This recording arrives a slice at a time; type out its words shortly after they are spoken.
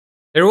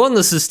Hey everyone,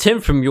 this is Tim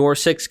from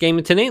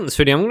YourSixGaming. Today in this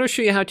video, I'm going to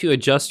show you how to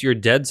adjust your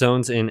dead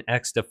zones in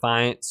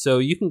XDefiant so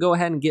you can go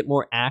ahead and get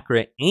more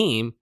accurate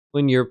aim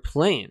when you're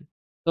playing.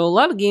 So a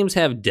lot of games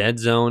have dead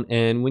zone,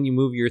 and when you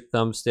move your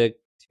thumbstick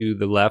to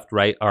the left,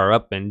 right, or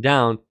up and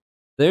down,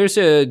 there's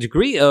a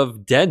degree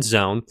of dead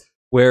zone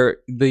where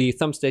the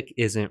thumbstick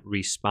isn't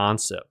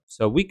responsive.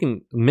 So we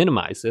can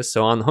minimize this.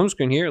 So on the home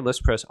screen here, let's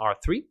press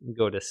R3 and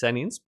go to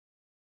Settings,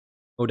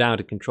 go down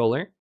to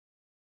Controller,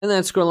 and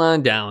then scroll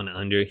on down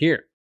under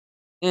here.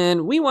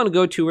 And we want to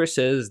go to where it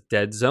says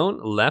dead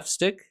zone, left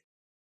stick,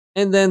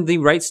 and then the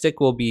right stick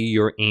will be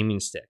your aiming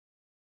stick.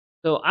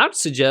 So I would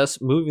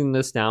suggest moving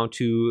this down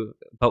to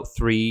about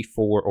 3,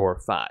 4, or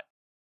 5.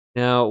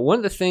 Now, one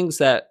of the things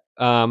that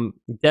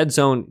dead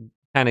zone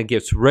kind of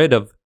gets rid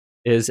of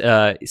is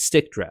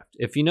stick drift.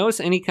 If you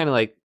notice any kind of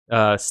like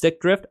stick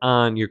drift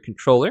on your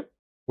controller,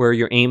 where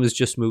your aim is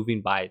just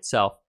moving by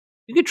itself,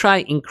 you could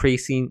try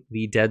increasing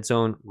the dead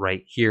zone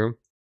right here.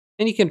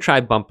 And you can try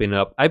bumping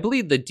up. I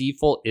believe the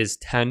default is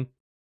 10,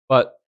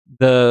 but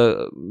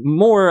the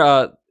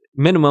more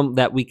minimum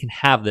that we can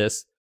have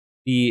this,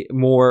 the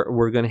more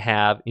we're going to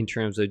have in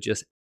terms of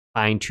just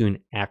fine-tune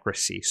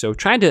accuracy. So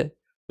trying to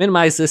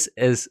minimize this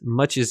as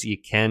much as you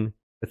can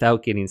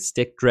without getting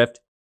stick drift,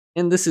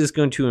 and this is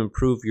going to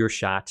improve your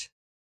shot.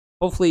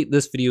 Hopefully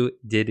this video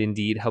did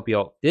indeed help you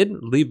out.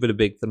 Leave it a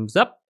big thumbs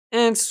up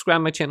and subscribe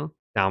to my channel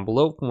down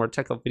below for more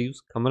technical videos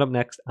coming up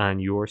next on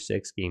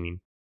YourSixGaming.